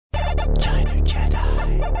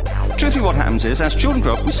Truthfully, what happens is, as children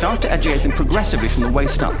grow up, we start to educate them progressively from the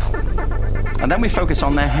waist up. And then we focus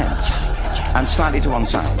on their heads and slightly to one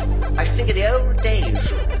side. I think in the old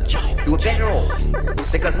days, you were better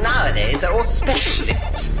off. Because nowadays, they're all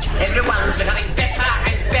specialists. Everyone's becoming better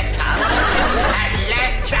and better. And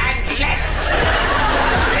less and less.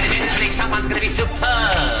 And eventually someone's going to be superb.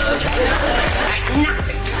 Like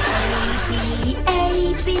nothing.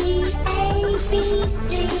 A, B, A, B,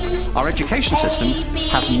 C. Our education system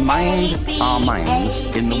has mined our minds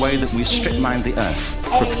in the way that we strip mined the earth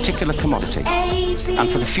for a particular commodity. And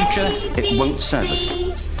for the future, it won't serve us.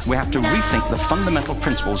 We have to rethink the fundamental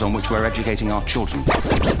principles on which we're educating our children.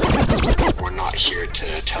 We're not here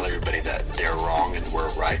to tell everybody that they're wrong and we're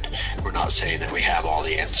right. We're not saying that we have all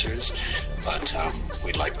the answers, but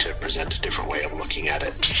we'd like to present a different way of looking at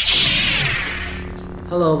it.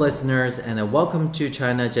 Hello listeners and welcome to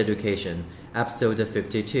China's Education, episode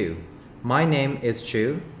 52. My name is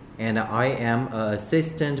Chu and I am an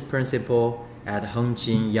assistant principal at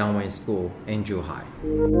Hengqin Yangwei School in Zhuhai.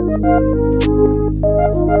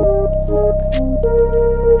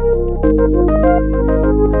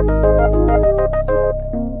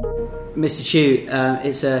 Mr. Chu,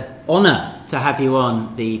 it's an honour to have you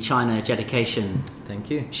on the China Education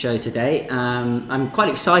Thank you. show today. I'm quite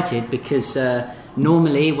excited because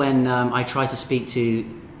normally when I try to speak to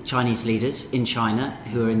Chinese leaders in China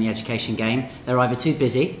who are in the education game, they're either too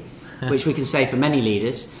busy, which we can say for many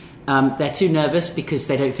leaders, they're too nervous because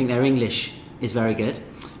they don't think their English is very good,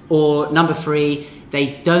 or number three,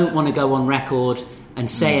 they don't want to go on record and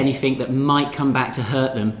say anything that might come back to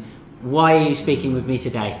hurt them. Why are you speaking with me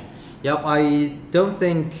today? Yep, I don't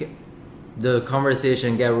think the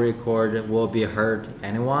conversation get recorded will be hurt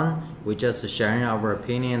anyone. We're just sharing our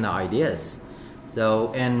opinion and ideas.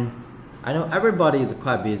 So, and I know everybody is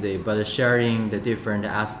quite busy, but sharing the different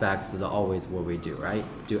aspects is always what we do, right?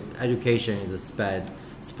 Education is a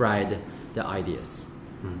spread the ideas.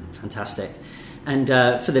 Fantastic. And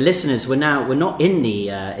for the listeners, we're not in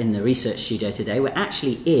the research studio today. We're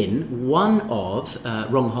actually in one of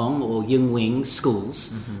Ronghong or Yunwing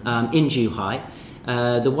schools in Zhuhai.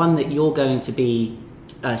 The one that you're going to be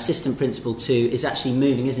assistant principal to is actually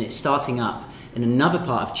moving, isn't it? Starting up in another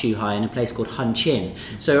part of Zhuhai in a place called Hengqin.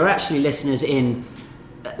 So we're actually listeners in.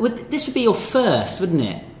 This would be your first, wouldn't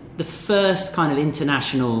it? The first kind of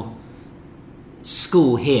international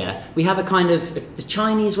school here. We have a kind of the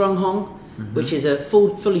Chinese Ronghong, which is a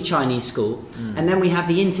fully Chinese school, and then we have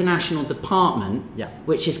the international department,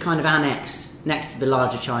 which is kind of annexed next to the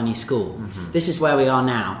larger Chinese school. This is where we are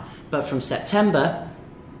now. But from September,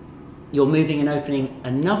 you're moving and opening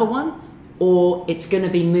another one, or it's going to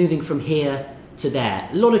be moving from here to there.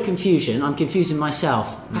 A lot of confusion. I'm confusing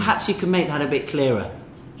myself. Perhaps you can make that a bit clearer.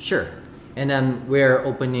 Sure. And then we're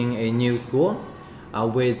opening a new school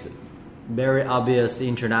with very obvious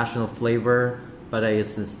international flavor, but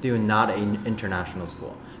it's still not an international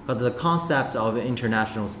school. But the concept of an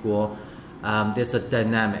international school, there's a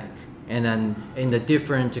dynamic, and then in the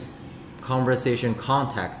different conversation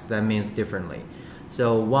context, that means differently.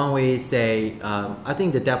 So when we say, I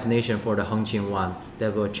think the definition for the Hengqin one,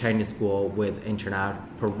 that will Chinese school with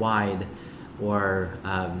provide or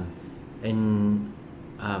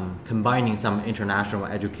combining some international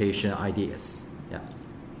education ideas.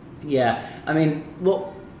 Yeah, I mean,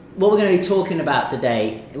 what we're going to be talking about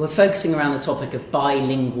today, we're focusing around the topic of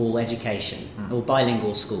bilingual education or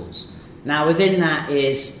bilingual schools. Now, within that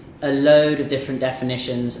is a load of different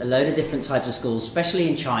definitions, a load of different types of schools, especially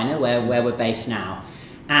in China, where we're based now.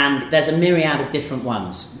 And there's a myriad of different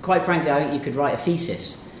ones. Quite frankly, I think you could write a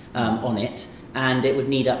thesis on it, and it would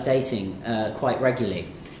need updating quite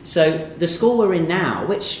regularly. So the school we're in now,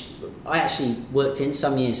 which I actually worked in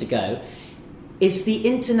some years ago, is the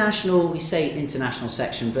international, we say international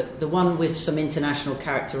section, but the one with some international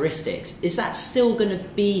characteristics. Is that still going to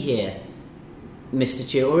be here, Mr.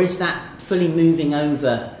 Chu, or is that fully moving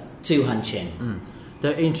over to Hengqin?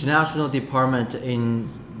 The international department in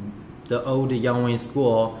the old Yangwei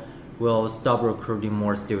school will stop recruiting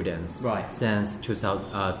more students since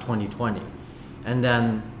 2020. And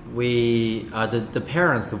then the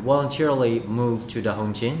parents voluntarily moved to the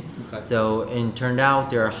Hengqin. So it turned out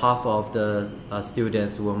there half of the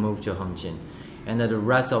students will move to Hengqin, and then the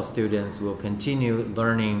rest of students will continue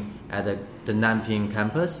learning at the Nanping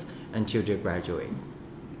campus until they graduate.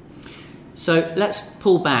 So let's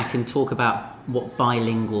pull back and talk about what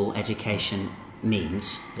bilingual education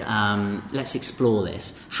means. Let's explore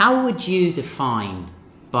this. How would you define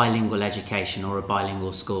bilingual education or a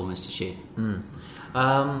bilingual school, Mr. Chu?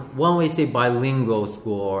 When we say bilingual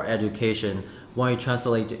school or education, when you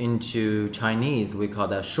translate into Chinese, we call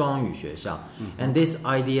that 双语学校. And this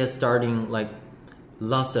idea starting like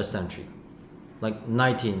last century, like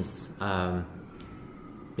 19th.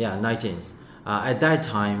 At that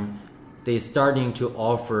time, they starting to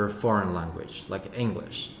offer foreign language like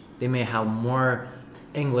English. They may have more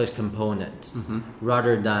English component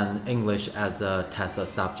rather than English as a test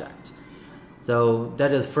subject. So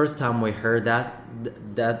that is the first time we heard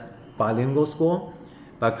that bilingual school.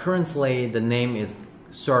 But currently, the name is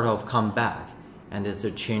sort of come back and it's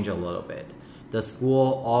to change a little bit. The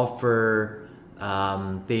school offer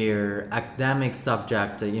their academic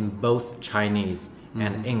subject in both Chinese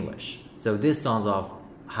and English. So this sounds of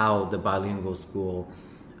how the bilingual school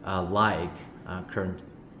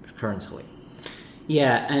currently.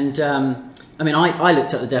 Yeah, and I mean, I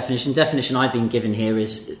looked up the definition. Definition I've been given here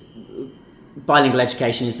is bilingual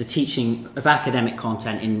education is the teaching of academic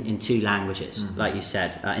content in two languages, like you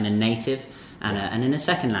said, in a native and in a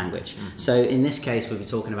second language. So in this case, we'll be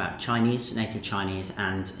talking about Chinese, native Chinese,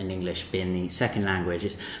 and in English being the second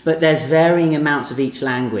languages. But there's varying amounts of each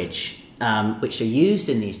language which are used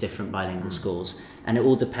in these different bilingual schools, and it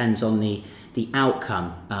all depends on the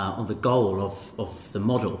outcome or the goal of the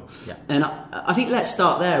model. Yeah. And I think let's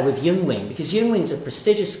start there with Yunwing, because Yunwing's a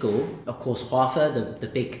prestigious school. Of course, Huafa, the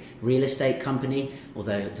big real estate company,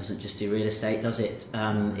 although it doesn't just do real estate, does it?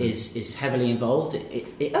 Is heavily involved.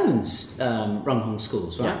 It owns Runghong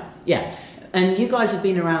schools, right? Yeah. And you guys have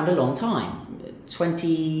been around a long time.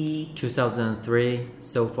 2003,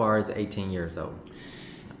 so far it's 18 years old.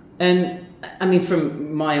 And I mean,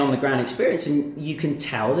 from my on-the-ground experience, and you can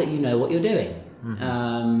tell that you know what you're doing,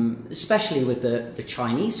 especially with the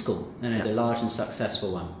Chinese school, the large and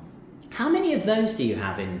successful one. How many of those do you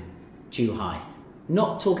have in Zhuhai?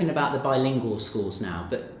 Not talking about the bilingual schools now,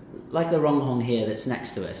 but like the Runghong here that's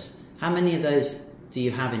next to us. How many of those do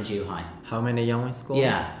you have in Zhuhai? How many Yangwing schools?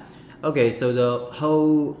 Yeah. Okay, so the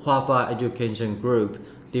whole Huafa education group,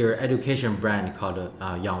 their education brand called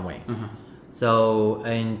Yangwing. So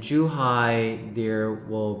in Zhuhai, there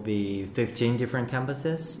will be 15 different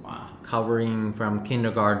campuses, covering from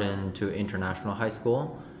kindergarten to international high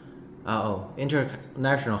school.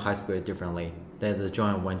 International high school is differently. There's a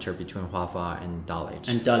joint venture between Huafa and Dulwich.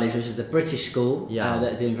 And Dulwich, which is the British school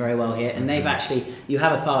that are doing very well here. And they've actually, you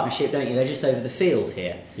have a partnership, don't you? They're just over the field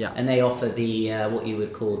here. Yeah. And they offer the, what you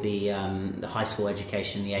would call the high school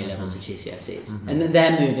education, the A-levels, the GCSEs. And then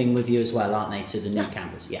they're moving with you as well, aren't they, to the new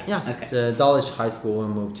campus? Yeah. Yes. Okay. The Dulwich High School will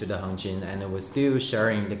move to the Hengjin, and we're still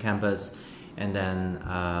sharing the campus and then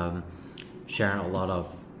sharing a lot of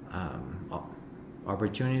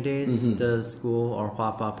opportunities the school or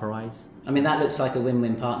Huafa provides. I mean, that looks like a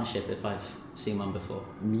win-win partnership if I've seen one before.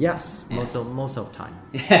 Yes, most of the time.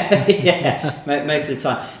 Yeah, most of the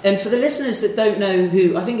time. And for the listeners that don't know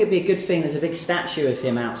who, I think it'd be a good thing, there's a big statue of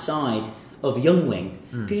him outside of Yunwing.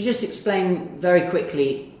 Could you just explain very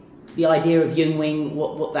quickly the idea of Yunwing,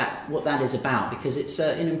 what that is about? Because it's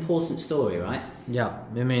an important story, right? Yeah,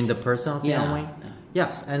 you mean the person of Yangwing? Yeah.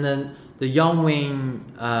 Yes, and then the Yangwing,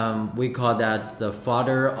 we call that the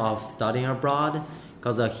father of studying abroad,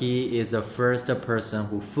 because he is the first person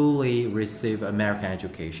who fully received American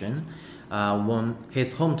education. When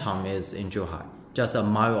his hometown is in Zhuhai, just a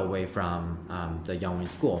mile away from the Yangwing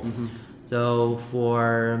school. So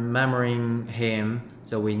for memorizing him,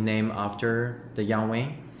 so we name after the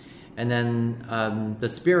Yangwing. And then the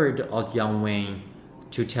spirit of Yangwing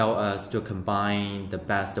to tell us to combine the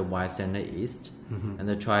best of West and the East, and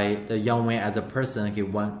to try the Yangwing as a person.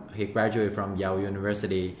 He graduated from Yale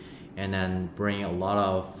University, and then bring a lot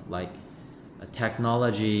of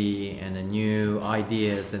technology and new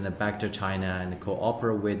ideas and back to China and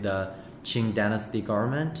cooperate with the Qing dynasty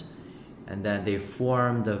government, and then they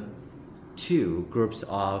formed the two groups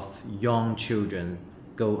of young children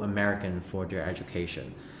go American for their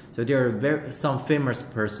education. So there are some famous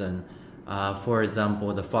person. For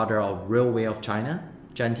example, the father of Railway of China,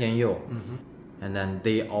 Zhan Tianyou, and then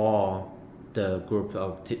they all the group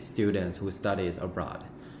of students who studies abroad.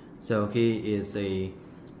 So he is a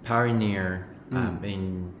pioneer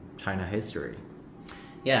in China history.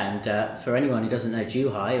 Yeah, and for anyone who doesn't know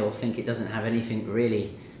Zhuhai or think it doesn't have anything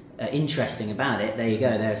really interesting about it, there you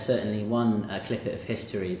go. There's certainly one clip of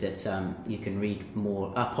history that you can read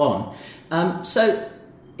more up on. So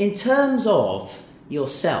in terms of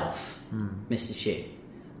yourself, Mr. Xu,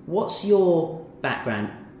 what's your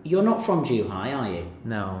background? You're not from Zhuhai, are you?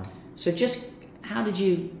 No. So just how did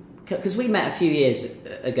you... Because we met a few years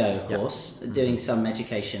ago, of course, doing some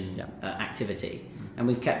education activity, and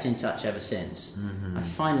we've kept in touch ever since. I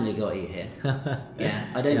finally got you here.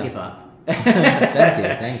 I don't give up.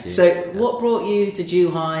 Thank you. So, what brought you to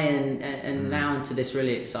Zhuhai and now into this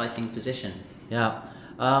really exciting position? Yeah,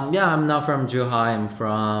 I'm not from Zhuhai. I'm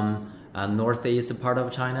from northeast part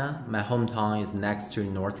of China. My hometown is next to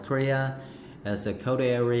North Korea. It's a cold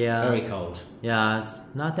area. Very cold. Yeah, it's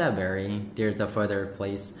not that very. There's a further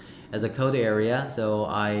place. It's a cold area, so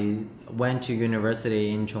I went to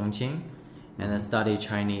university in Chongqing and I studied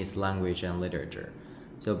Chinese language and literature.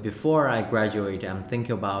 So before I graduate, I'm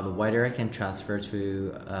thinking about whether I can transfer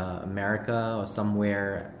to America or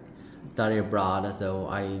somewhere, study abroad. So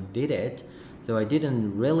I did it. So I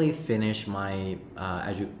didn't really finish my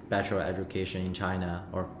bachelor education in China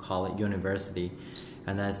or college, university,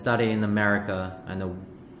 and I studied in America and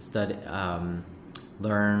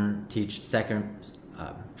teach second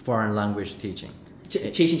foreign language teaching.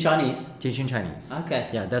 Teaching Chinese? Teaching Chinese. Okay.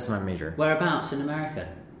 Yeah, that's my major. Whereabouts in America?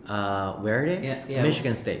 Where it is? Yeah.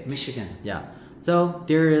 Michigan State. Michigan. Yeah. So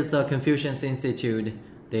there is a Confucius Institute.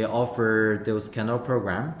 They offer those kind of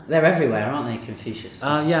program. They're everywhere, aren't they, Confucius?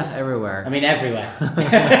 Yeah, everywhere. I mean, everywhere.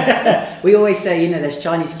 We always say, there's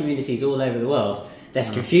Chinese communities all over the world. There's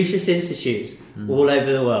Confucius Institutes all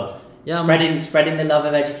over the world. Yeah, spreading the love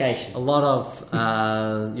of education. A lot of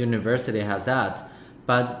university has that.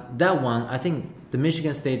 But that one, I think the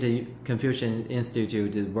Michigan State Confucius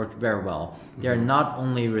Institute worked very well. They are not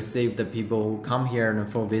only receive the people who come here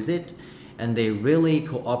for visit, and they really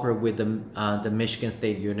cooperate with the Michigan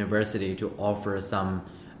State University to offer some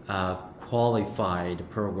qualified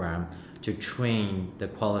program to train the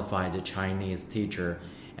qualified Chinese teacher.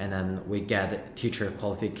 And then we get teacher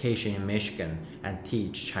qualification in Michigan and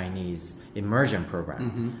teach Chinese immersion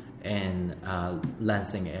program in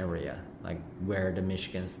Lansing area, like where the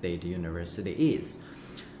Michigan State University is.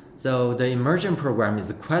 So the immersion program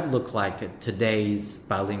is quite look like today's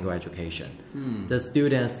bilingual education. The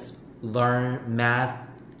students learn math,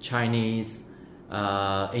 Chinese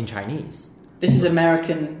in Chinese. This is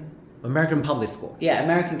American public school. Yeah,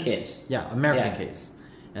 American kids. Yeah, American kids.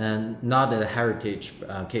 And not the heritage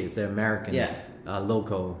kids, the American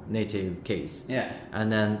local native kids. Yeah.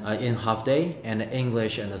 And then in half day, and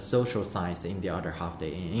English and the social science in the other half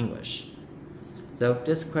day in English. So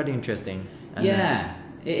this is quite interesting. And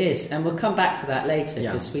it is. And we'll come back to that later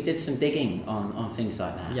because we did some digging on things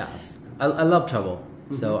like that. Yes. I love travel.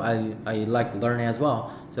 So I like learning as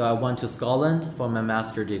well. So I went to Scotland for my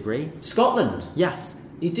master degree. Scotland? Yes.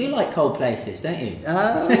 You do like cold places, don't you?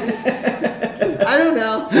 I don't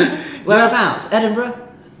know. Whereabouts? Edinburgh?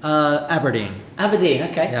 Aberdeen. Aberdeen,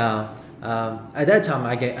 okay. Yeah. At that time,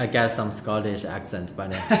 I get some Scottish accent,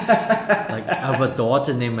 but like I have a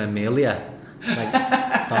daughter named Amelia. Like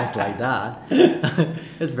sounds like that.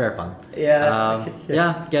 It's very fun.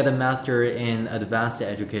 Yeah. Get a master in advanced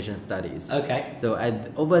education studies. Okay. So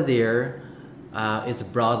over there, it's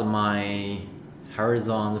brought my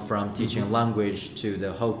horizon from teaching language to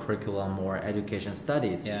the whole curriculum or education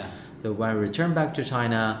studies. Yeah. So when I return back to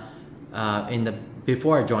China,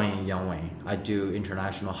 before I join Yangwei, I do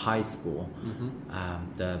international high school,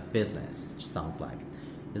 the business, which sounds like.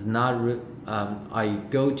 It's not. I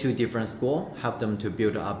go to different school, help them to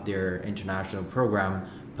build up their international program,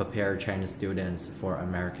 prepare Chinese students for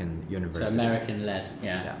American universities. So American led,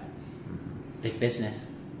 yeah. Big business.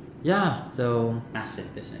 Yeah. So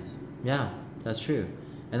massive business. Yeah, that's true.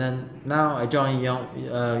 And then now I joined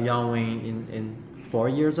Yangwei in 4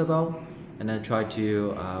 years ago, and I try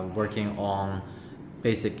to working on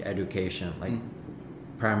basic education like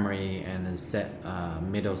primary and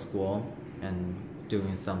middle school, and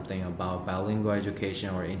doing something about bilingual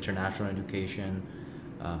education or international education,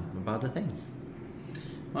 about the things.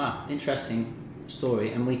 Wow, interesting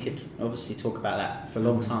story, and we could obviously talk about that for a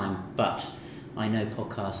long time, but I know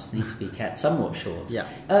podcasts need to be kept somewhat short. Yeah.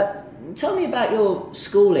 Tell me about your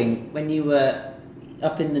schooling when you were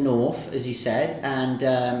up in the north, as you said, and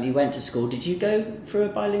you went to school. Did you go for a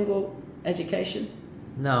bilingual education?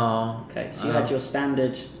 No. Okay, so you had your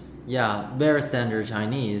standard... Yeah, very standard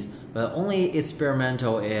Chinese, but only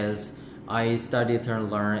experimental is I studied to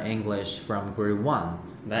learn English from grade 1.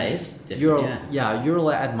 That is different,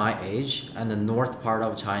 usually at my age, and the north part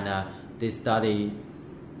of China, they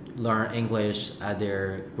learn English at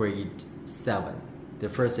their grade 7. The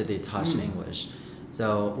first they touch English.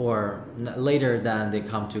 So, or later than they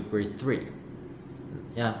come to grade 3.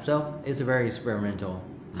 Yeah, so it's very experimental.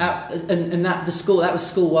 And that was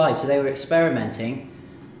school-wide, so they were experimenting.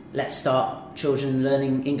 Let's start children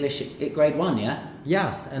learning English at grade 1, yeah?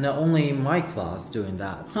 Yes, and only my class doing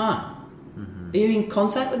that. Huh. Are you in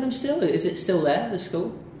contact with them still? Is it still there, the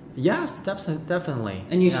school? Yes, definitely.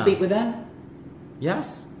 And you speak with them?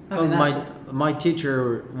 Yes. I mean, my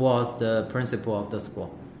teacher was the principal of the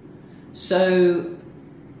school. So,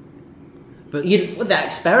 But with that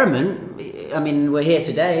experiment, I mean, we're here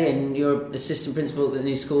today, and you're assistant principal at the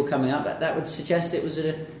new school coming up. That would suggest it was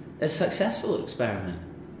a successful experiment.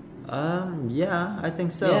 yeah, I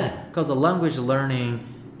think so. Yeah. Because the language learning,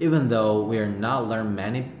 even though we are not learning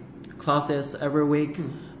many classes every week,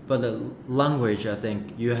 but the language, I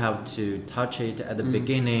think you have to touch it at the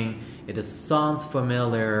beginning. It sounds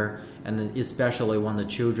familiar, and especially when the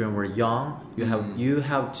children were young, you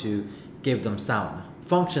have to give them sound.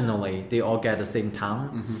 Functionally, they all get the same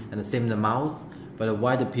tongue and the same mouth, but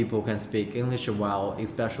why the people can speak English well,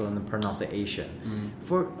 especially in the pronunciation.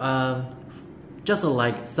 For just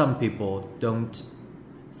like some people don't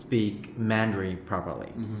speak Mandarin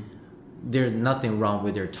properly, there's nothing wrong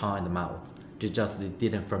with their tongue and the mouth. They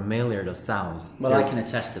didn't familiar the sounds. Well, I can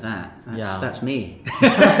attest to that. That's me.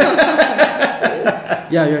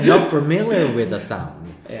 Yeah, you're not familiar with the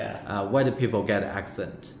sound. Yeah. Why do people get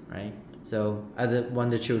accent, right? So when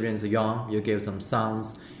the children is young, you give them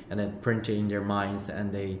sounds and then print it in their minds,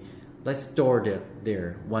 and they store it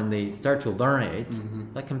there. When they start to learn it,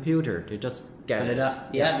 like computer, they just get it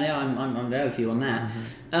up. Yeah, no, I'm there with you on that.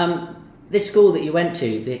 This school that you went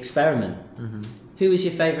to, the experiment, who was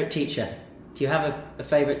your favourite teacher? Do you have a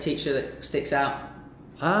favourite teacher that sticks out?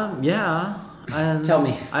 Yeah. Tell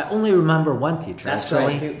me. I only remember one teacher. That's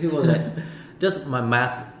actually. great. Who was it? Just my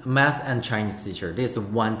math and Chinese teacher. This is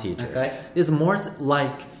one teacher. Okay. It's more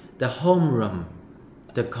like the homeroom,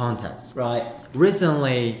 the context. Right.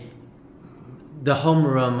 Recently, the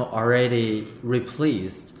homeroom already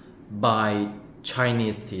replaced by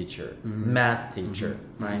Chinese teacher, math teacher,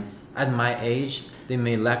 right? At my age, they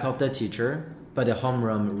may lack of the teacher, but the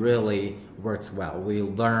homeroom really works well. We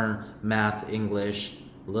learn math, English,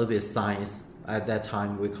 a little bit science. At that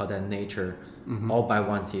time, we call that nature, all by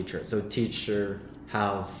one teacher. So teacher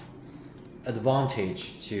have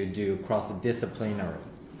advantage to do cross-disciplinary.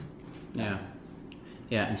 Yeah.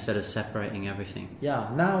 Yeah, instead of separating everything. Yeah,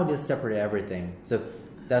 now they separate everything. So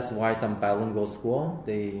that's why some bilingual school,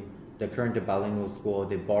 the current bilingual school,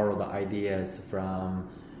 they borrow the ideas from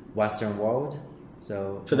Western world.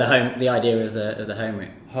 So for the idea of the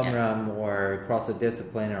homeroom. Or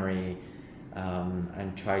cross-disciplinary,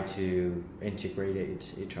 and try to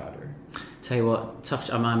integrate each other. Tell you what, tough.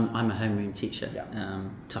 I'm a homeroom teacher. Yeah.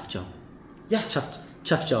 Tough job. Yes.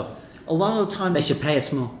 Tough job. A lot of time They should pay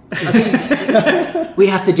us more. We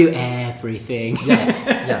have to do everything.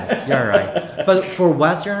 Yes, you're right. But for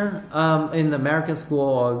Western, in the American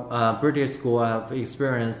school or British school, I've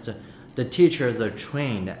experienced the teachers are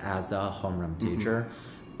trained as a homeroom teacher.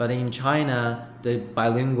 But in China, the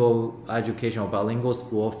bilingual education or bilingual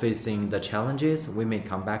school facing the challenges, we may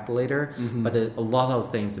come back later, but a lot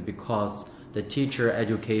of things because the teacher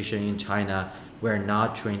education in China, we're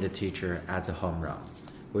not trained the teacher as a homeroom.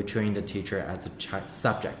 We train the teacher as a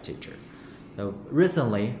subject teacher. So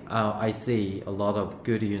recently, I see a lot of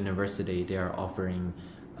good university, they are offering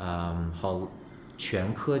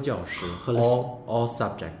全科教师, all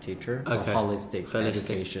subject teacher, or holistic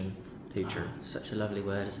education teacher. Such a lovely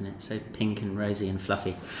word, isn't it? So pink and rosy and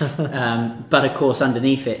fluffy. But of course,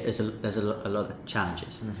 underneath it, there's a lot of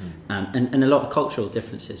challenges, and a lot of cultural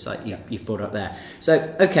differences, like you've brought up there.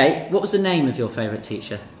 So, okay, what was the name of your favourite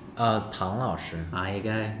teacher? 唐老师. There you go,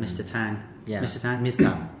 Mr. Tang. Yeah. Mr. Tang? Miss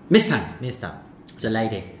Tang. Miss Tang. Miss Tang. It's a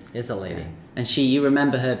lady. It's a lady. Yeah. And you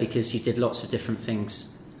remember her because you did lots of different things.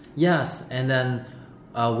 Yes, and then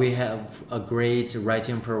we have a great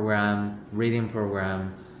writing program, reading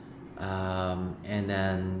program, and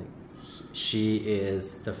then she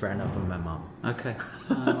is the friend of my mom. Okay.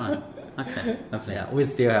 Right. Okay, lovely. Yeah, we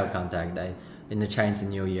still have contact. In the Chinese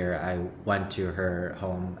New Year, I went to her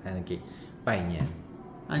home and gave 拜年.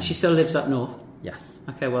 And she still lives up north? Yes.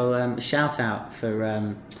 Okay, well, shout out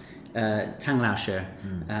for Tang Laoshi.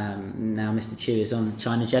 Now Mr. Chu is on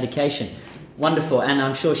China's education. Wonderful, and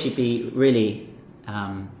I'm sure she'd be really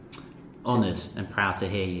honoured and proud to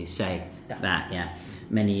hear you say that,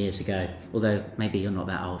 many years ago. Although maybe you're not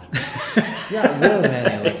that old. Really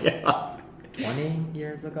many, 20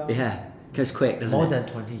 years ago? Yeah, goes quick, doesn't More it? than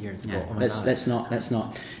 20 years ago. Yeah. Oh my God. Let's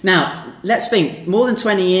not. Now, let's think, more than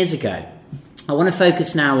 20 years ago, I want to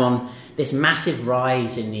focus now on this massive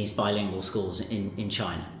rise in these bilingual schools in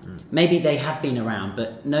China. Maybe they have been around,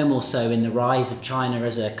 but no more so in the rise of China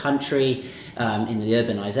as a country, in the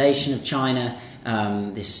urbanization of China,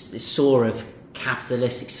 this soar of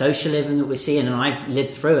capitalistic socialism that we're seeing, and I've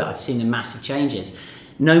lived through it. I've seen the massive changes.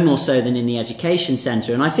 No more so than in the education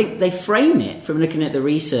centre. And I think they frame it, from looking at the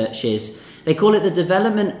research, they call it the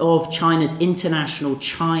development of China's international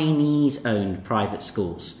Chinese-owned private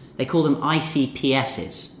schools. They call them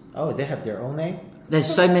ICPSs. Oh, they have their own name? There's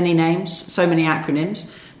so many names, so many acronyms,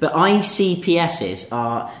 but ICPSs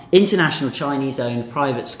are International Chinese-Owned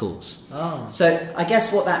Private Schools. Oh. So I guess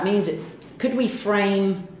what that means, could we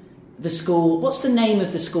frame the school, what's the name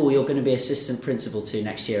of the school you're going to be assistant principal to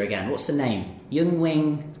next year again? What's the name?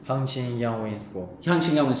 Yunwing Hengqin Yangwing School.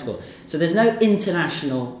 Yangqing Yangwing School. So there's no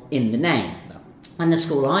international in the name. No. And the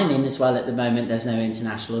school I'm in as well at the moment, there's no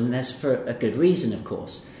international, and there's for a good reason, of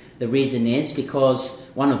course. The reason is because,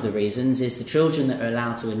 one of the reasons is the children that are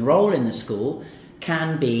allowed to enrol in the school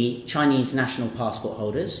can be Chinese national passport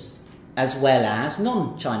holders as well as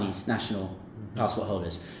non-Chinese national passport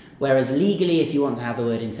holders. Whereas legally, if you want to have the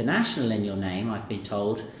word international in your name, I've been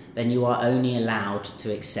told, then you are only allowed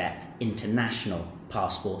to accept international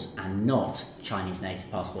passports and not Chinese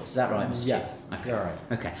native passports. Is that right, Mr. Yes, Chu? Okay. you're right.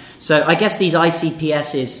 Okay. So I guess these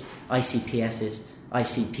ICPs,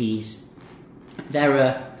 ICPs,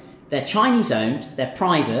 they're Chinese owned, they're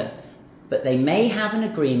private, but they may have an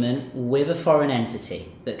agreement with a foreign entity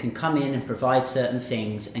that can come in and provide certain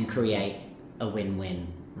things and create a win-win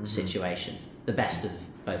situation, the best of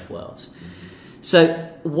both worlds. So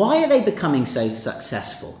why are they becoming so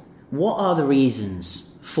successful? What are the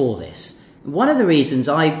reasons for this? One of the reasons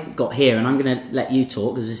I got here, and I'm going to let you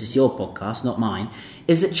talk because this is your podcast, not mine,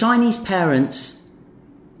 is that Chinese parents,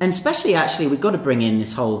 and especially actually we've got to bring in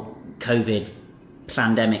this whole COVID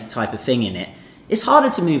pandemic type of thing in it, it's harder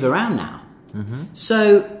to move around now.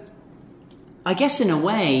 So I guess in a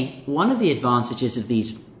way, one of the advantages of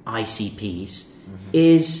these ICPs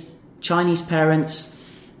is Chinese parents,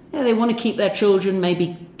 they want to keep their children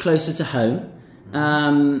maybe closer to home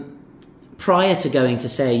prior to going to,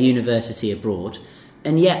 say, a university abroad,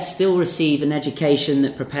 and yet still receive an education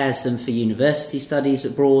that prepares them for university studies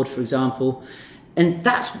abroad, for example. And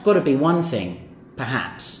that's got to be one thing,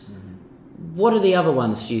 perhaps. What are the other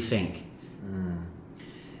ones, do you think?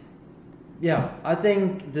 Yeah, I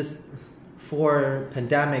think this, for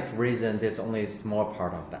pandemic reason, there's only a small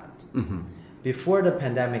part of that. Before the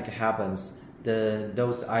pandemic happens,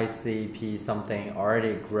 those ICP something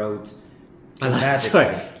already growth dramatically.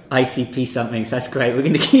 Sorry, ICP somethings, that's great. We're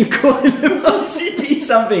going to keep calling them ICP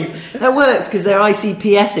somethings. That works because they're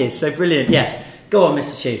ICPSs, so brilliant. Yes, go on,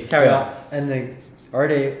 Mr. Chu, carry on. And they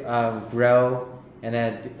already grow, and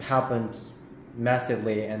it happened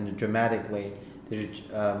massively and dramatically. The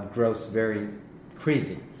growth very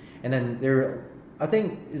crazy, and then I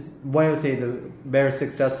think is why you say they're very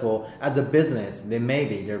successful as a business. They're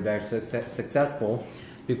very successful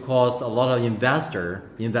because a lot of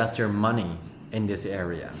investor money in this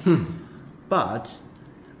area. But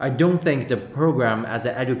I don't think the program as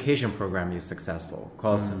an education program is successful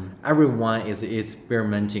because everyone is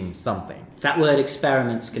experimenting something. That word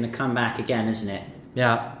experiment's going to come back again, isn't it?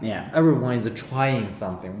 Yeah. Everyone is trying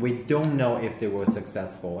something. We don't know if they were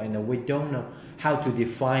successful, and we don't know how to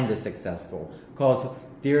define the successful because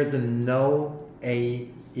there's no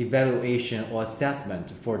evaluation or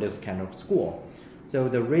assessment for this kind of school. So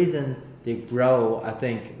the reason they grow, I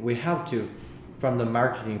think we have to, from the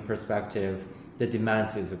marketing perspective, the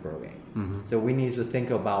demands is growing. So we need to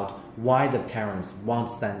think about why the parents want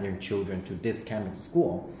to send their children to this kind of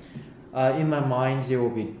school. In my mind, there will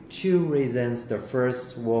be two reasons. The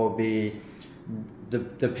first will be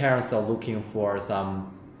the parents are looking for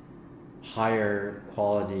some higher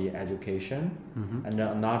quality education, and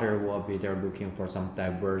another will be they're looking for some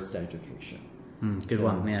diverse education. Good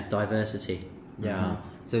one, yeah, diversity. Yeah,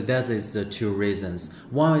 so that is the two reasons.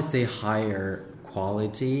 When I say higher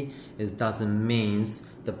quality, it doesn't mean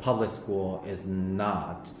the public school is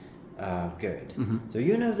not good. So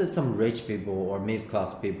that some rich people or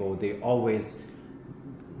middle-class people, they always,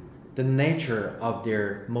 the nature of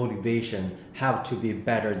their motivation have to be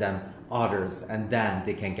better than others, and then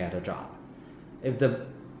they can get a job. If the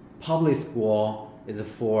public school is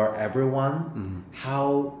for everyone,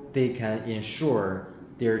 how they can ensure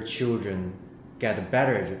their children get a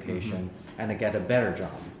better education and get a better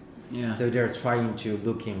job. So they're trying to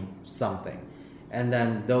looking something. And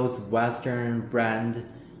then those Western brand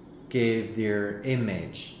give their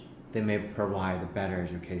image, they may provide a better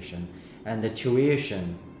education. And the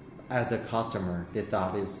tuition, as a customer, they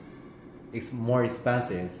thought it's more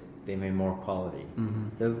expensive, they may more quality.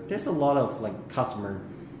 So there's a lot of customer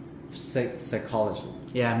psychology.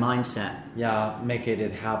 Yeah, mindset. Yeah, make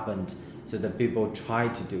it happen so that people try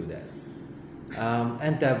to do this.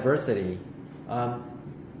 And diversity.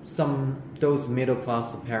 Those middle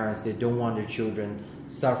class parents, they don't want their children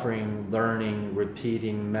suffering, learning,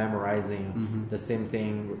 repeating, memorizing the same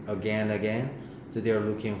thing again and again. So they're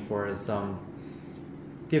looking for some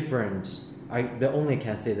different, they only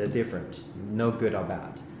can say the different, no good or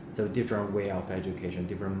bad. So different way of education,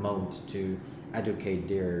 different mode to educate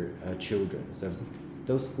their children. So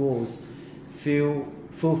those schools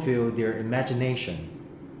fulfill their imagination.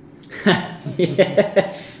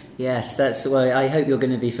 Yeah. Yes, that's well. I hope you're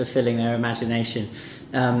going to be fulfilling their imagination,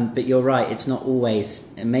 but you're right. It's not always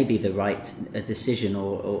maybe the right decision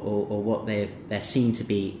or what they're seen to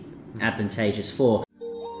be advantageous for.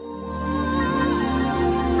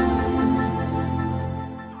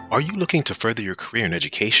 Are you looking to further your career in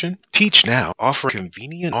education? Teach Now offers a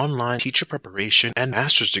convenient online teacher preparation and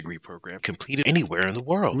master's degree program completed anywhere in the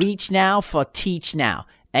world. Reach now for Teach Now.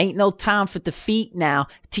 Ain't no time for defeat now.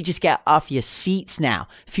 Teachers, get off your seats now.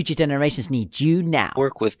 Future generations need you now.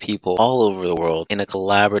 Work with people all over the world in a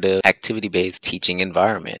collaborative, activity-based teaching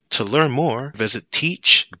environment. To learn more, visit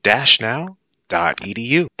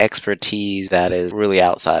teach-now.edu. Expertise that is really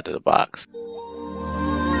outside of the box.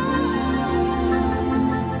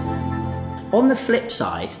 On the flip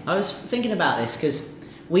side, I was thinking about this because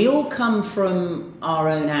we all come from our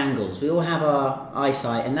own angles. We all have our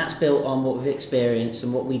eyesight, and that's built on what we've experienced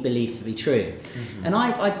and what we believe to be true. Mm-hmm. And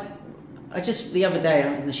I just, the other day,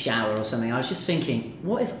 in the shower or something, I was just thinking,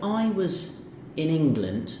 what if I was in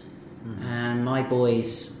England and my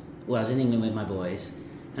boys, well, I was in England with my boys,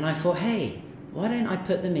 and I thought, hey, why don't I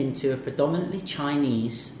put them into a predominantly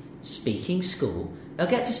Chinese-speaking school? They'll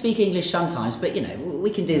get to speak English sometimes, but, you know, we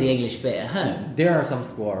can do the English bit at home. There are some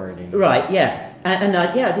schools already. Right, yeah. And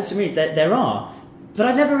there are. But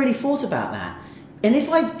I never really thought about that. And if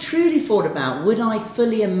I truly thought about, would I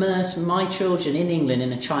fully immerse my children in England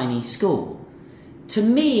in a Chinese school? To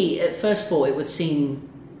me, at first thought, it would seem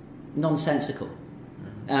nonsensical.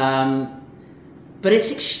 But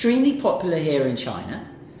it's extremely popular here in China.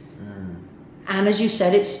 And as you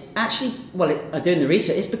said, it's actually, doing the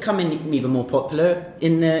research, it's becoming even more popular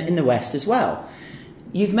in the West as well.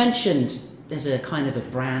 You've mentioned there's a kind of a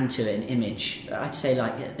brand to it, an image. I'd say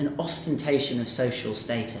like an ostentation of social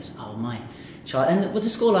status. Oh, my child. And with the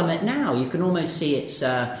school I'm at now, you can almost see it's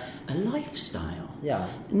a lifestyle. Yeah.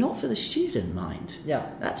 Not for the student, mind. Yeah.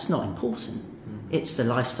 That's not important. It's the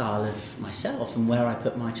lifestyle of myself and where I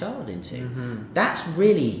put my child into. Mm-hmm. That's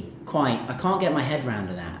really I can't get my head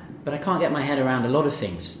around that. But I can't get my head around a lot of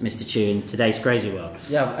things, Mr. Chu, in today's crazy world.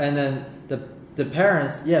 Yeah, and then the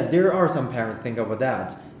parents, there are some parents think about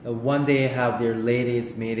that. One day have their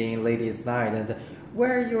ladies meeting, ladies night, and say,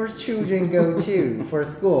 where your children go to for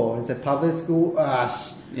school? And say, public school?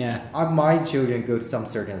 Yeah. My children go to some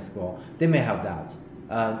certain school. They may have that.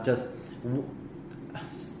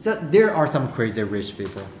 So there are some crazy rich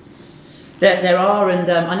people. There are, and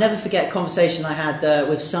I never forget a conversation I had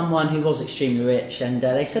with someone who was extremely rich, and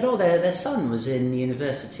they said, their son was in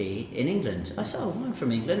university in England. I said, I'm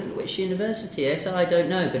from England. Which university? I said, I don't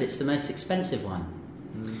know, but it's the most expensive one.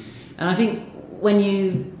 And I think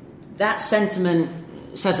that sentiment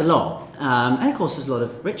says a lot. And of course, there's a lot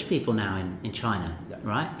of rich people now in China,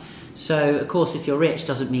 right? So, of course, if you're rich,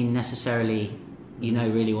 doesn't mean necessarily you know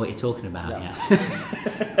really what you're talking about. Yeah.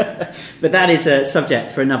 But that is a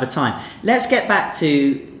subject for another time. Let's get back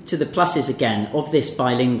to the pluses again of this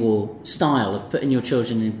bilingual style of putting your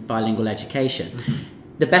children in bilingual education. Mm-hmm.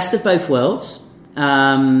 The best of both worlds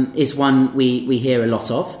is one we hear a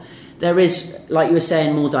lot of. There is, like you were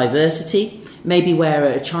saying, more diversity, maybe where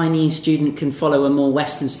a Chinese student can follow a more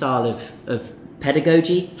Western style of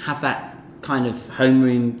pedagogy, have that kind of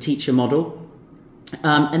homeroom teacher model.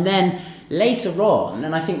 And then later on,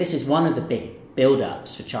 and I think this is one of the big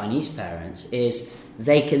build-ups for Chinese parents, is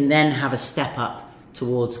they can then have a step up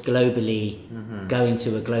towards globally going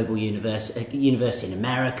to a global university in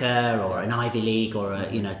America or an Ivy League or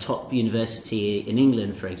a top university in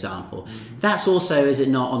England, for example. That's also, is it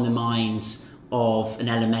not, on the minds of an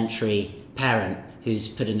elementary parent who's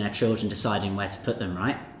putting their children deciding where to put them,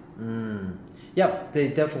 right? Yep, they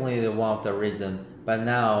definitely one of the reason. But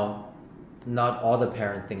now, not all the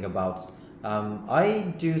parents think about.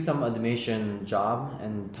 I do some admission job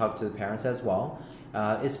and talk to the parents as well.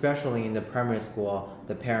 Especially in the primary school,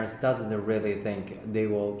 the parents doesn't really think they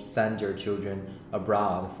will send their children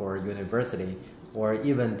abroad for university, or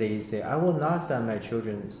even they say, I will not send my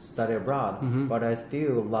children study abroad, but I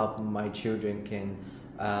still love my children can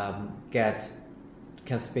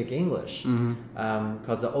speak English,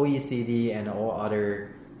 because the OECD and all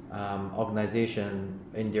other organization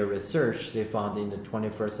in their research, they found in the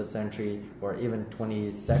 21st century or even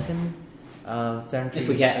 22nd century. If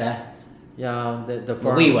we get there. Yeah,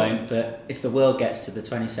 well, we won't, but if the world gets to the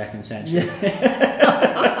 22nd century.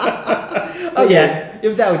 Okay,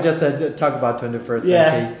 if that would just talk about 21st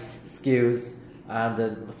century skills,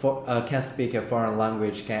 and can speak a foreign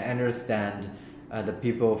language, can understand the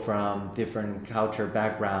people from different culture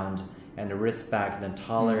background, and respect and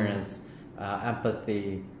tolerance,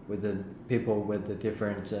 empathy with the people with the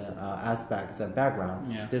different aspects and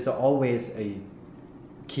background. Yeah. There's always a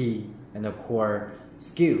key and a core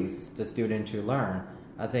skills the student to learn.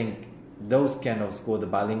 I think those kind of school, the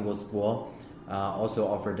bilingual school, also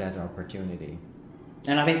offer that opportunity.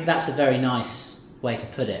 And I think that's a very nice way to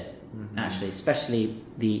put it, actually, especially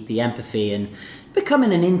the empathy and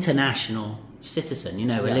becoming an international citizen. You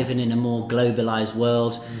know, we're living in a more globalized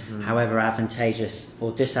world, however advantageous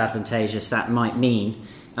or disadvantageous that might mean.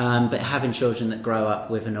 But having children that grow up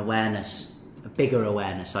with an awareness, a bigger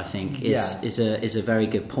awareness, I think, is a very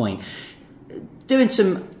good point. Doing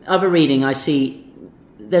some other reading, I see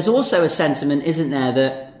there's also a sentiment, isn't there,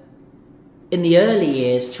 that in the early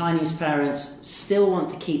years, Chinese parents still want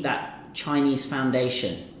to keep that Chinese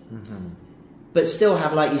foundation, but still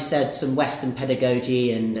have, like you said, some Western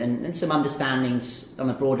pedagogy and some understandings on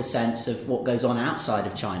a broader sense of what goes on outside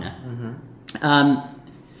of China.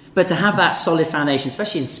 But to have that solid foundation,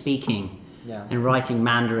 especially in speaking and writing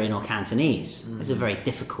Mandarin or Cantonese, is a very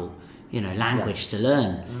difficult, language to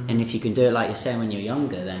learn. And if you can do it like you're saying when you're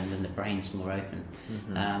younger, then the brain's more open.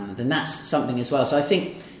 Then that's something as well. So I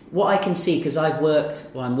think what I can see, because I've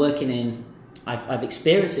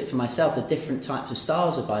experienced it for myself, the different types of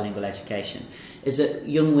styles of bilingual education, is that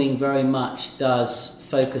Yung Wing very much does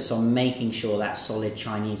focus on making sure that solid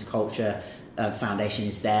Chinese culture foundation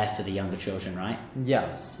is there for the younger children, right?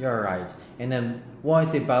 Yes, you're right. And then when I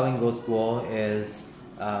say bilingual school is,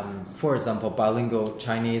 for example, bilingual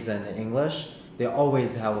Chinese and English, they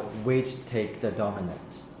always have which take the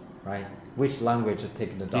dominant, right? Which language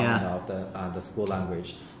take the dominant of the school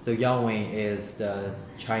language. So Yung Wing is the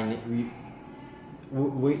Chinese.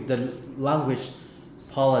 The language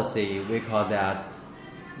policy, we call that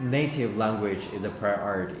native language is a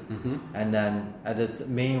priority. And then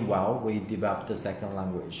meanwhile, we develop the second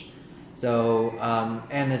language. So,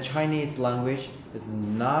 and the Chinese language is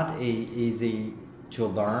not easy to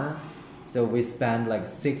learn. So we spend like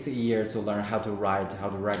 6 years to learn how to write, how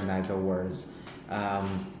to recognize the words.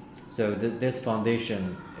 So this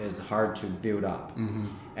foundation is hard to build up.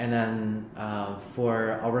 And then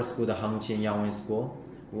for our school, the Hengqin Yung Wing School,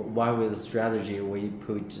 why with the strategy we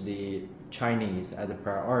put the Chinese as a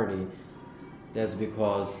priority, that's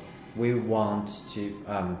because we want to,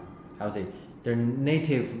 their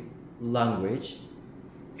native language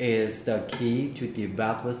is the key to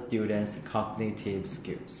develop the students' cognitive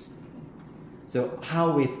skills. So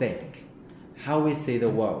how we think, how we see the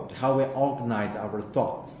world, how we organize our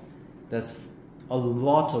thoughts, that's a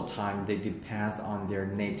lot of time they depends on their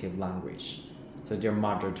native language, so their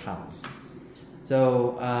mother tongues.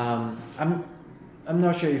 So I'm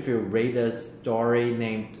not sure if you read a story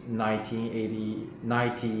named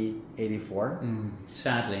 1984.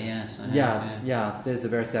 Sadly, yes. I know, yes, this is a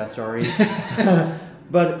very sad story.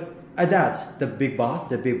 But at that, the big boss,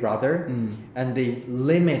 the big brother, and the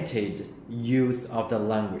limited use of the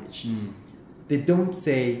language. They don't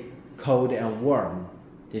say code and worm.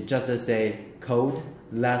 They just say code,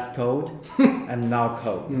 less code, and now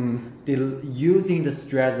code. They're using the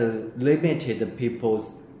strategy limited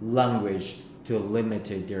people's language to limit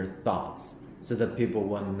their thoughts, so that people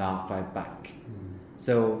will not fight back.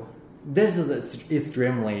 So this is an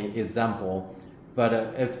extremely example. But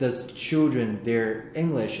if the children, their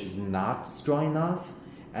English is not strong enough,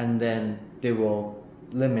 and then they will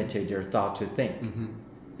limit their thought to think,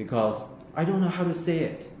 because I don't know how to say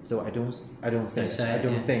it, so I don't say it. I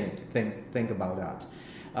don't think about that.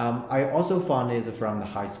 I also found it from the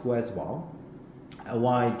high school as well.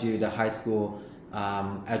 When I do the high school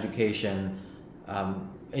education,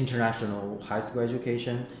 international high school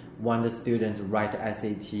education, when the students write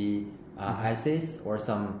SAT essays or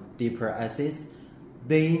some deeper essays,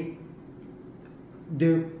 I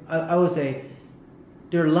would say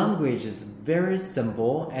their language is very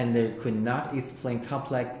simple and they could not explain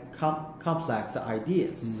complex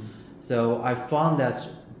ideas. So I found that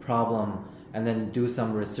problem and then do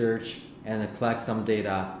some research and collect some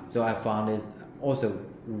data. So I found it also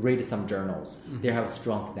read some journals. They have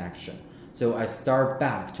strong connection. So I start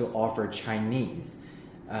back to offer Chinese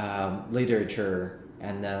literature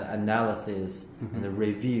and analysis and the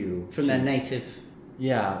review from their native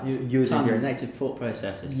using their native thought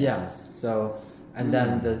processes. Yes. So and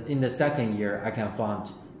then in the second year I can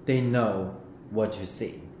find they know what to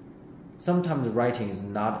see. Sometimes the writing is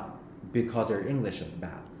not because their English is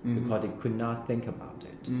bad, because they could not think about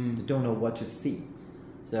it. They don't know what to see.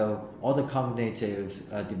 So all the cognitive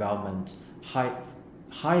development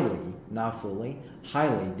highly, not fully,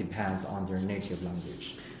 highly depends on their native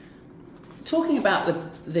language. Talking about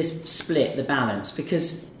this split, the balance,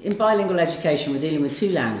 because in bilingual education we're dealing with two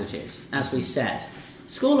languages, as we said.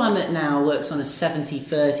 School I'm at now works on a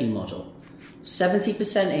 70-30 model.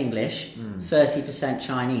 70% English, 30%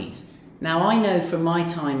 Chinese. Now I know from my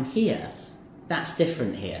time here, that's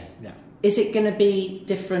different here. Yeah. Is it going to be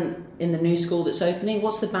different in the new school that's opening?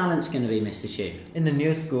 What's the balance going to be, Mr. Xu? In the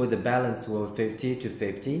new school, the balance will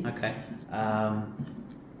 50-50. Okay.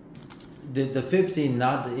 The 50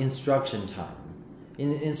 not the instruction time.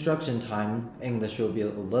 In instruction time, English will be a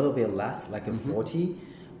little bit less, like a 40.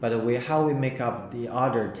 But how we make up the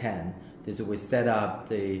other 10 is we set up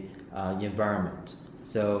the environment.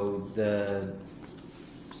 So the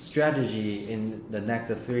strategy in the next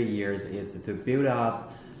 3 years is to build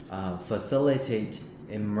up, facilitate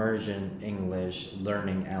immersion English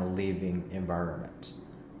learning and living environment.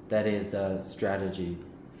 That is the strategy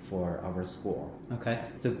for our school. Okay.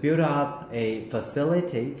 So build up a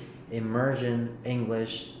facilitate immersion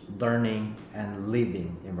English learning and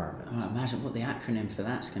living environment. Oh, imagine what the acronym for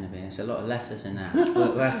that's going to be. There's a lot of letters in that.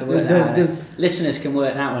 We'll have to work that out. Listeners can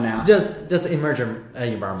work that one out. Just immersion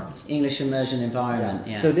environment. English immersion environment.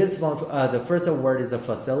 Yeah. So this one, the first word is a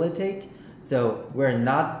facilitate. So we're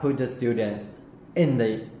not put the students in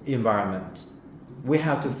the environment. We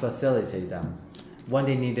have to facilitate them. When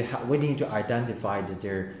they need to, we need to identify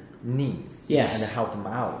their needs. Yes. And help them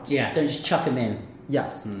out. Yeah. Don't just chuck them in.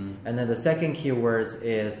 Yes. And then the second keyword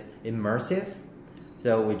is immersive.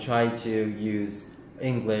 So we try to use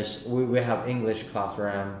English. We have English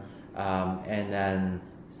classroom, and then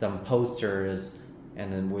some posters,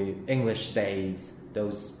 and then English days.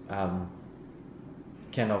 Those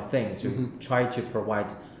kind of things to try to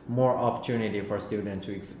provide more opportunity for students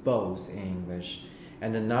to expose in English.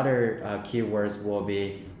 And another keywords will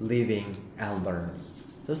be living and learning.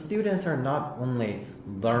 So students are not only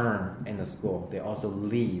learn in the school, they also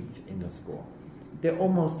live in the school. They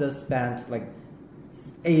almost spend like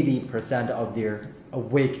 80% of their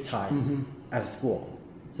awake time at school.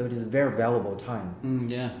 So it is very valuable time.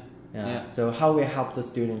 Yeah. So how we help the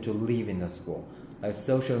student to live in the school, like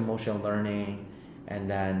social emotional learning, and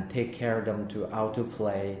then take care of them to how to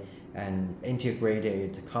play and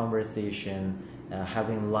integrated conversation,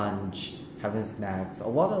 having lunch, having snacks, a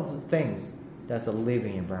lot of things. That's a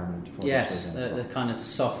living environment for the children. The kind of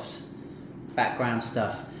soft background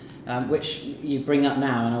stuff, which you bring up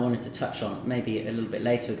now, and I wanted to touch on maybe a little bit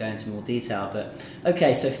later, go into more detail. But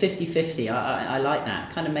okay, so 50-50, I like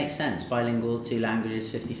that. Kind of makes sense. Bilingual, 2 languages,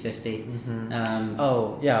 50-50.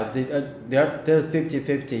 They're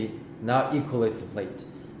 50-50, not equally split.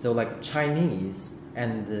 So like Chinese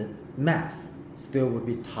and math still will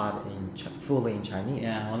be taught fully in Chinese.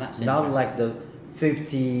 Yeah, well that's not like the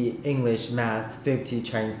 50 English math, 50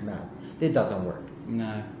 Chinese math. It doesn't work.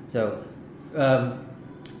 No. So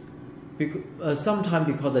sometimes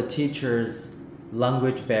because the teacher's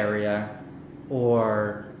language barrier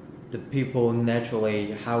or the people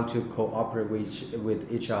naturally how to cooperate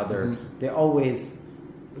with each other, they always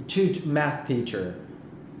choose math teacher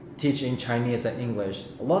teach in Chinese and English.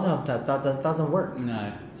 A lot of that doesn't work.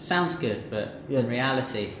 No. Sounds good, but in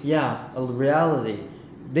reality. Yeah, in reality.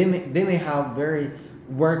 They may have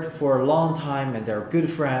work for a long time and they're good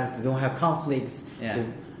friends. They don't have conflicts. Yeah. The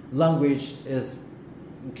language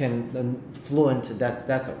can fluent.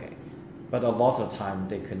 That's okay, but a lot of time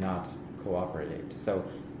they could not cooperate. So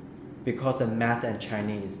because the math and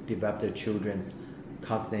Chinese develop the children's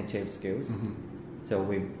cognitive skills, so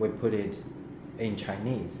we put it in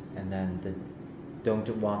Chinese, and then don't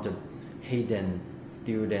want to hidden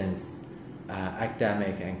students'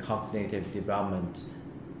 academic and cognitive development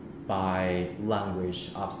by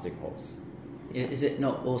language obstacles. Is it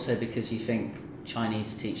not also because you think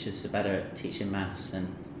Chinese teachers are better at teaching maths than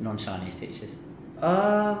non-Chinese teachers?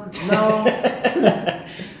 No.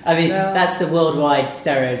 I mean, that's the worldwide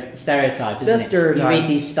stereotype, isn't it? You read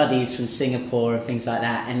these studies from Singapore and things like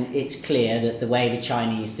that, and it's clear that the way the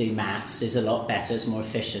Chinese do maths is a lot better, it's more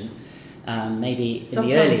efficient. Maybe in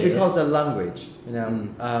the early years. Because of the language,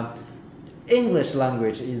 English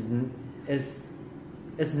language is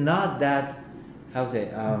not that,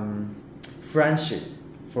 friendship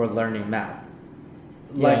for learning math.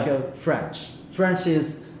 Like French. French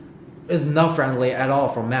is not friendly at all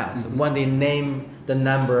for math. When they name the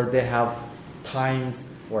number, they have times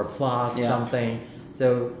or plus something.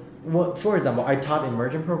 So, for example, I taught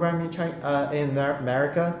immersion program in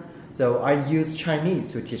America. So I use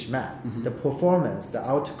Chinese to teach math. The performance, the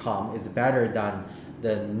outcome is better than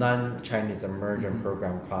the non-Chinese immersion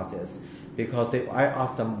program classes, because I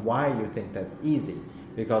asked them why you think that easy,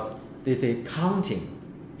 because they say counting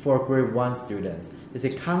for grade 1 students. They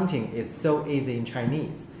say counting is so easy in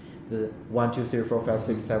Chinese. The 1, 2, 3, 4, 5,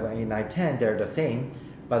 6, 7, 8, 9, 10, they're the same.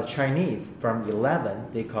 But Chinese from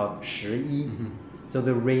 11, they call 11. So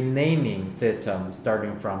the renaming system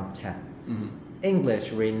starting from 10.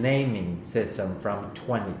 English renaming system from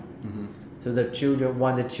 20. So the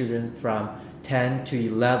children from 10 to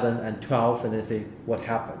 11 and 12, and they say, what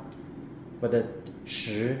happened? But the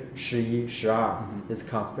 10, 11, 12, this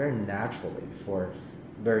comes very naturally for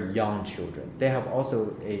very young children. They have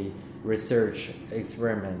also a research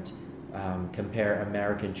experiment, compare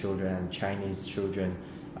American children and Chinese children,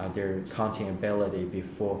 their counting ability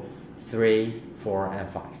before 3, 4, and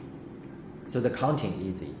 5. So the counting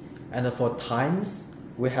easy. And for times,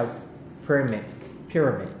 we have pyramid,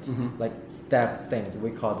 like steps things we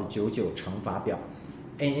call the 99乘法表.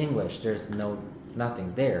 In English, there's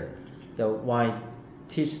nothing there. So why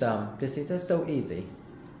teach them? This is just so easy.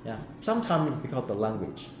 Yeah. Sometimes it's because of the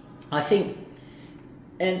language. I think,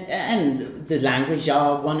 and the language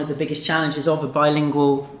are one of the biggest challenges of a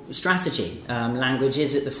bilingual strategy. Language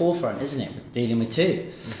is at the forefront, isn't it? Dealing with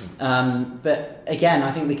two. But again,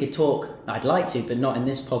 I think we could talk, I'd like to, but not in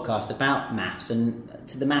this podcast, about maths. And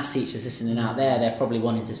to the maths teachers listening out there, they're probably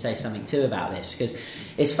wanting to say something too about this, because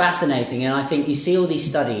it's fascinating. And I think you see all these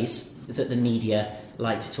studies that the media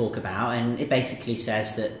like to talk about, and it basically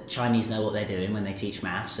says that Chinese know what they're doing when they teach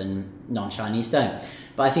maths and non-Chinese don't.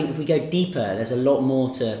 But I think if we go deeper, there's a lot more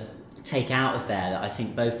to take out of there that I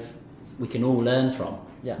think both we can all learn from.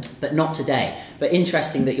 Yeah. But not today. But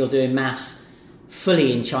interesting that you're doing maths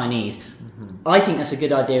fully in Chinese. I think that's a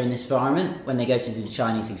good idea in this environment. When they go to do the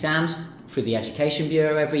Chinese exams through the Education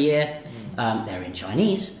Bureau every year, they're in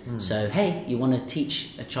Chinese. So, hey, you want to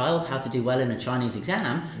teach a child how to do well in a Chinese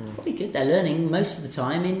exam? Probably good. They're learning most of the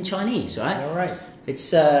time in Chinese, right? All right.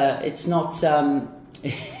 It's not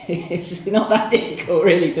it's not that difficult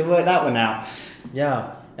really to work that one out.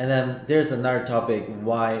 Yeah. And then there's another topic: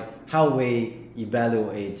 how we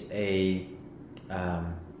evaluate a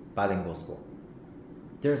bilingual school.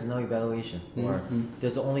 There's no evaluation, or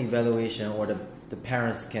there's only evaluation, or the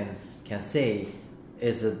parents can say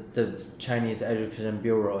is the Chinese Education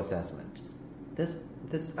Bureau assessment. This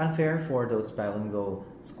unfair for those bilingual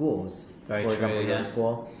schools. Very for true, example, your yeah.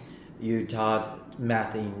 school, you taught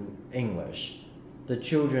math in English. The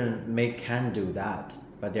children can do that,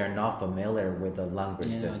 but they're not familiar with the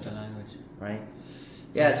language system. Right?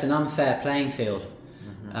 Yeah, it's an unfair playing field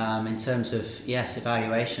in terms of,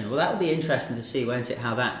 evaluation. Well, that will be interesting to see, won't it,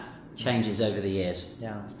 how that changes over the years.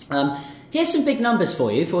 Yeah. Here's some big numbers for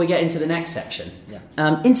you before we get into the next section.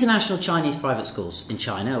 Yeah. International Chinese private schools in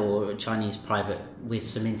China, or Chinese private with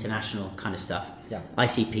some international kind of stuff. Yeah.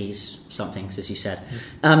 ICPs, somethings, as you said.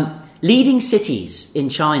 Leading cities in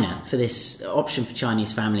China for this option for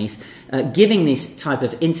Chinese families, giving this type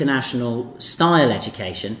of international style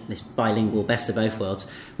education, this bilingual best of both worlds.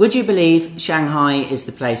 Would you believe Shanghai is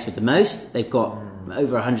the place with the most? They've got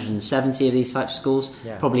over 170 of these types of schools,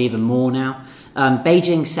 Yes. probably even more now.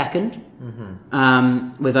 Beijing second,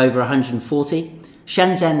 with over 140.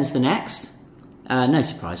 Shenzhen's the next. No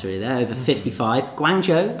surprise really there, over 55.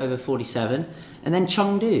 Guangzhou, over 47. And then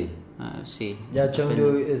Chengdu. Yeah,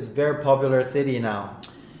 Chengdu is a very popular city now.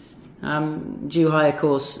 Zhuhai, of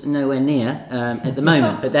course, nowhere near at the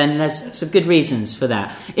moment, but then there's some good reasons for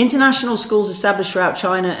that. International schools established throughout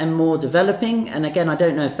China and more developing, and again, I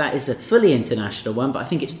don't know if that is a fully international one, but I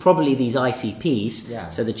think it's probably these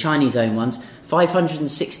ICPs, so the Chinese-owned ones,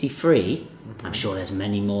 563. I'm sure there's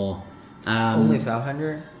many more. Only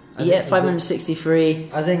 500? Yeah, 563.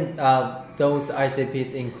 I think those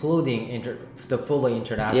ICPs, including the fully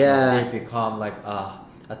international, they become like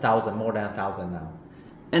 1,000, more than 1,000 now.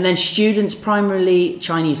 And then students, primarily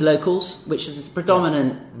Chinese locals, which is the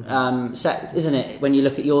predominant sect, isn't it? When you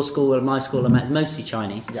look at your school or my school, mostly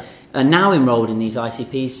Chinese. Yes. Are now enrolled in these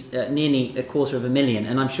ICPs, nearly 250,000,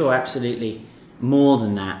 and I'm sure absolutely more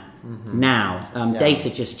than that now. Data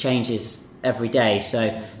just changes every day, so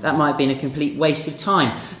that might have been a complete waste of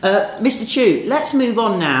time. Mr. Chu, let's move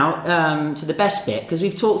on now to the best bit, because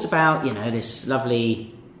we've talked about, this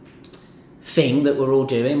lovely thing that we're all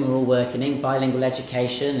doing, we're all working in, bilingual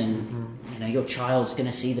education, and your child's going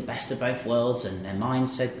to see the best of both worlds, and their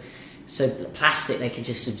mind's so plastic they can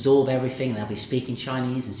just absorb everything. They'll be speaking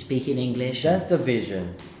Chinese and speaking English. That's the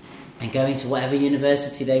vision. And going to whatever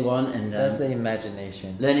university they want, and that's the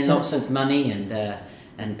imagination. Learning lots of money,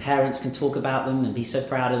 and parents can talk about them and be so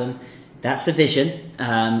proud of them. That's the vision,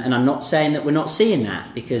 and I'm not saying that we're not seeing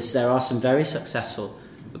that, because there are some very successful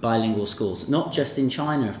bilingual schools, not just in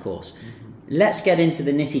China, of course. Let's get into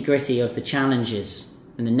the nitty-gritty of the challenges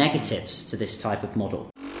and the negatives to this type of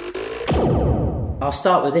model. I'll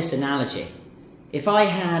start with this analogy. If I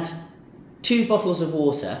had 2 bottles of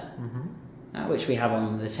water, which we have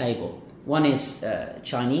on the table, One is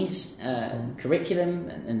Chinese curriculum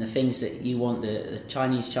and the things that you want the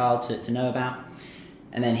Chinese child to know about.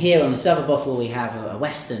 And then here on this other bottle we have a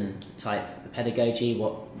Western type pedagogy,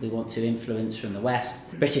 what we want to influence from the West.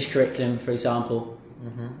 British curriculum, for example.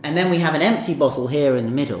 And then we have an empty bottle here in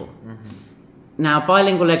the middle. Now,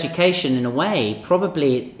 bilingual education, in a way,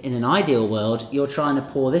 probably in an ideal world, you're trying to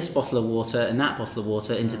pour this bottle of water and that bottle of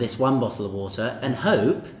water into this one bottle of water and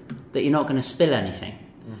hope that you're not going to spill anything.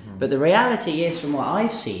 But the reality is, from what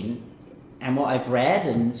I've seen and what I've read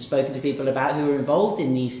and spoken to people about who are involved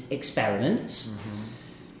in these experiments,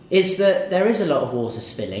 is that there is a lot of water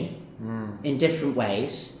spilling in different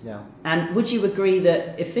ways. Yeah. And would you agree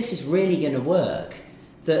that if this is really going to work,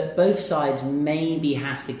 that both sides maybe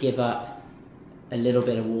have to give up a little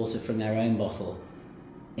bit of water from their own bottle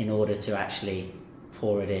in order to actually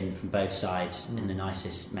pour it in from both sides in the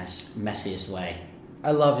nicest, messiest way?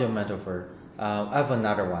 I love your metaphor. I have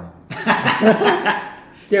another one.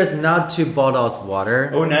 There's not 2 bottles of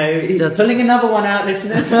water. Oh no, he's just pulling another one out,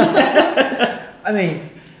 listeners. I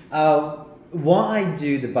mean, when I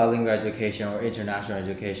do the bilingual education or international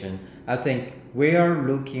education, I think we are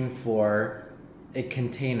looking for a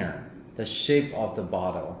container, the shape of the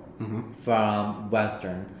bottle from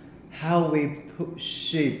Western. How we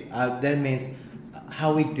shape, that means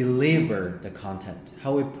how we deliver the content,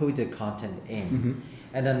 how we put the content in.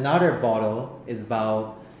 And another bottle is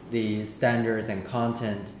about the standards and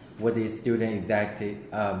content, what the student exactly,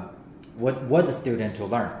 what the student to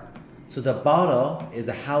learn. So the bottle is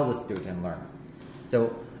how the student learn.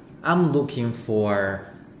 So I'm looking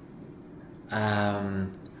for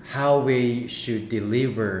how we should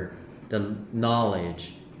deliver the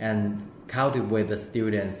knowledge and cultivate the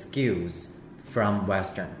student skills from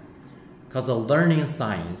Western. Because the learning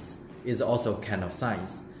science is also kind of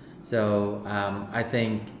science. So I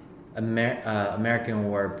think American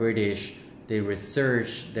or British, they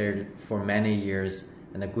research there for many years,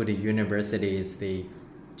 and the good universities, they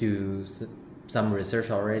do some research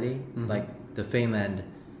already. Like the Finland,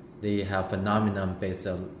 they have phenomenon-based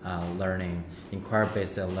learning,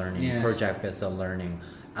 inquiry-based learning, project-based learning.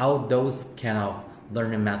 All those kind of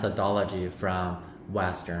learning methodology from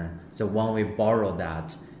Western. So when we borrow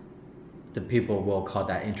that, the people will call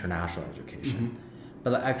that international education.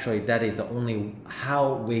 But actually, that is only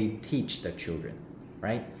how we teach the children,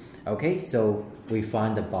 right? Okay, so we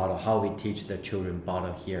find the bottle, how we teach the children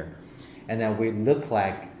bottle here. And then we look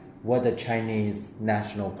like what the Chinese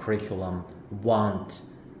national curriculum want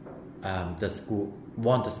the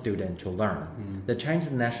student to learn. The Chinese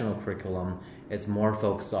national curriculum is more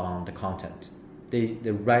focused on the content.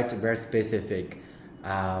 They write very specific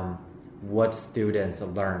what students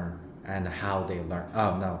learn and how they learn.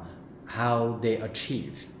 How they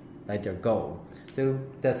achieve like their goal. So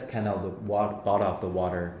that's kind of the bottle of the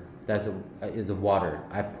water. That is the water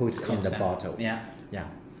I put in the bottle. Yeah.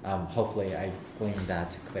 Hopefully I explained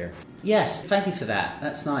that clear. Yes, thank you for that.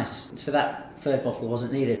 That's nice. So that third bottle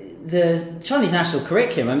wasn't needed. The Chinese national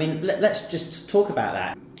curriculum, I mean, let's just talk about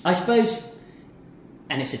that. I suppose,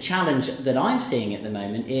 and it's a challenge that I'm seeing at the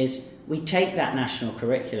moment, is we take that national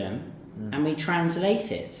curriculum and we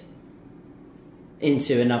translate it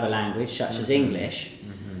into another language, such as English.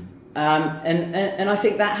 And I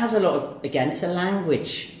think that has a lot of, again, it's a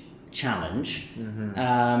language challenge,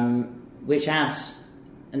 which adds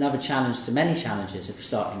another challenge to many challenges of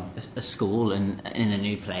starting a school and in a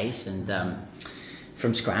new place and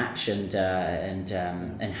from scratch and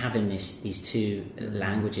having these 2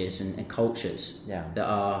 languages and cultures that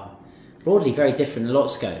are broadly very different in a lot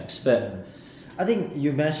of scopes. But I think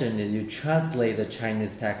you mentioned that you translate the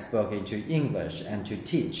Chinese textbook into English and to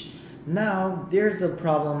teach. Now there's a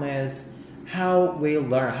problem is how we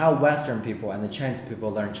learn, how Western people and the Chinese people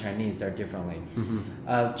learn Chinese are differently.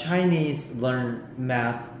 Chinese learn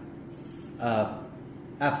math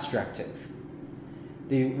abstractive.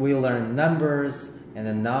 We learn numbers and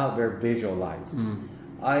then not very visualized.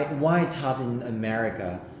 When I taught in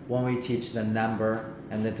America, when we teach the number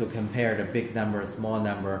and then to compare the big number, small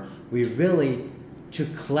number, we really to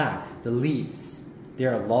collect the leaves.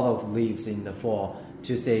 There are a lot of leaves in the fall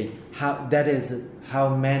to say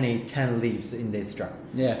how many 10 leaves in this jar.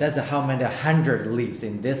 That's how many 100 leaves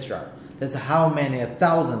in this jar. That's how many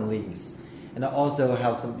 1,000 leaves. And also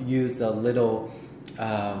have some use a little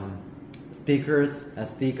stickers and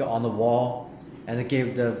stick on the wall and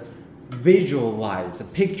give the visualized,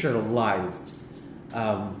 picturized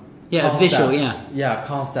concept,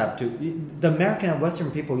 concept to the American and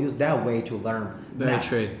Western people use that way to learn very math.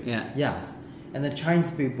 True. Yes. And the Chinese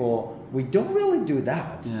people, we don't really do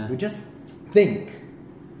that. We just think.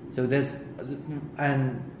 So that's,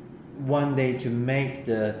 and one day to make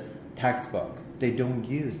the textbook, they don't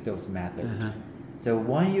use those methods. So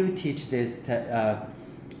when you teach this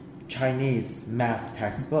Chinese math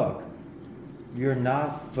textbook, you're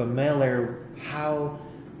not familiar how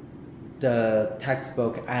the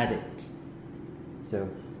textbook added. So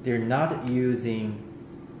they're not using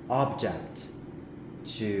object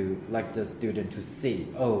to like the student to see,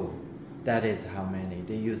 oh, that is how many.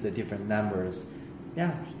 They use the different numbers.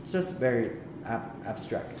 Yeah, it's just very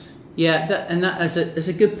abstract. Yeah, that's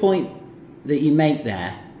a good point that you make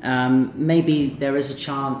there. Maybe there is a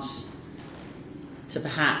chance to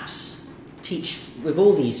perhaps teach with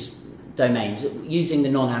all these domains using the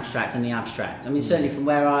non-abstract and the abstract. I mean, certainly from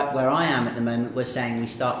where I am at the moment, we're saying we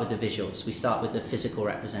start with the visuals, we start with the physical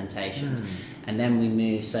representations, and then we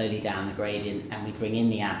move slowly down the gradient and we bring in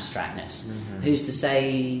the abstractness. Who's to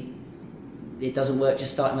say it doesn't work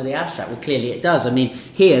just starting with the abstract? Well, clearly it does. I mean,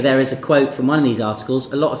 here there is a quote from one of these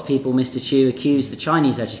articles. A lot of people, Mr. Chu, accuse the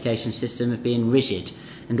Chinese education system of being rigid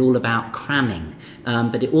and all about cramming.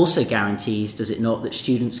 But it also guarantees, does it not, that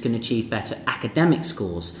students can achieve better academic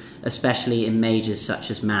scores, especially in majors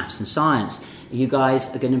such as maths and science. You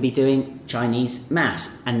guys are going to be doing Chinese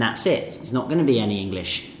maths, and that's it. There's not going to be any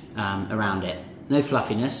English around it. No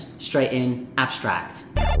fluffiness, straight in, abstract.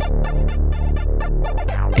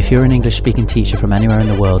 If you're an English-speaking teacher from anywhere in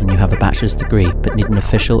the world and you have a bachelor's degree but need an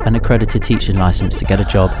official and accredited teaching license to get a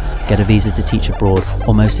job, get a visa to teach abroad,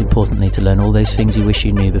 or most importantly to learn all those things you wish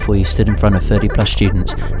you knew before you stood in front of 30+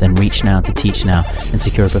 students, then reach now to Teach Now and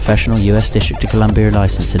secure a professional US District of Columbia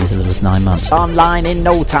license in as little as 9 months. Online in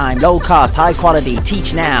no time, low cost, high quality,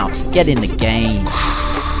 Teach Now. Get in the game.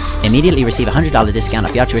 Immediately receive a $100 discount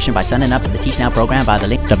off your tuition by signing up to the Teach Now program via the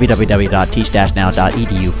link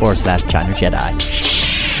www.teach-now.edu/China Jedi.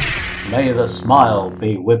 May the smile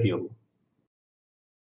be with you.